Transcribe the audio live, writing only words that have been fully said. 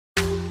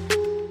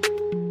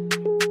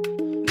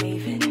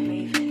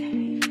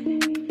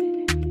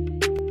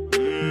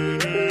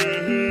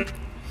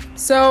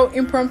So,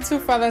 impromptu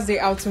Father's Day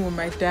outing with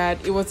my dad.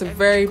 It was a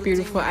very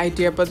beautiful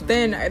idea, but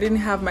then I didn't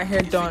have my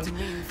hair done.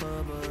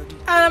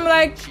 And I'm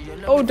like,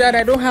 oh dad,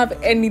 I don't have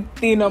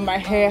anything on my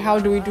hair. How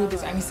do we do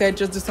this? And he said,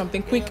 just do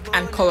something quick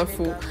and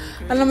colorful.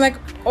 And I'm like,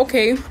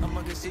 okay.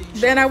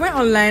 Then I went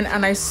online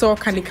and I saw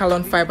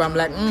Kanekalon fiber. I'm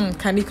like,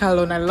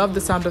 Kanekalon, I love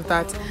the sound of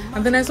that.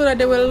 And then I saw that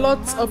there were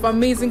lots of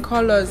amazing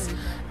colors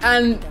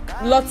and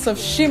lots of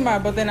shimmer.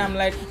 But then I'm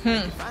like,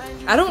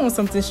 I don't want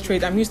something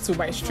straight. I'm used to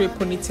my straight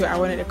ponytail. I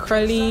wanted a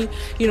curly,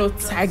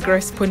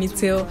 tigress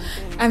ponytail.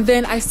 And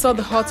then I saw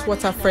the hot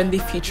water friendly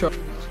feature.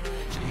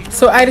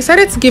 So I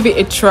decided to give it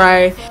a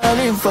try.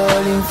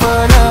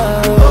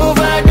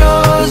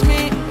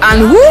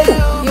 And woo!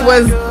 It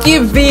was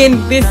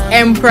giving this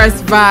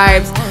Empress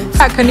vibes.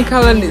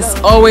 Kanekalon is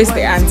always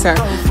the answer.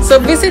 So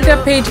visit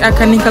their page at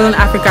Kanekalon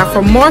Africa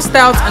for more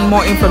styles and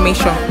more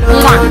information.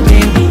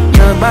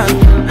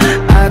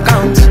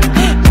 Mwah.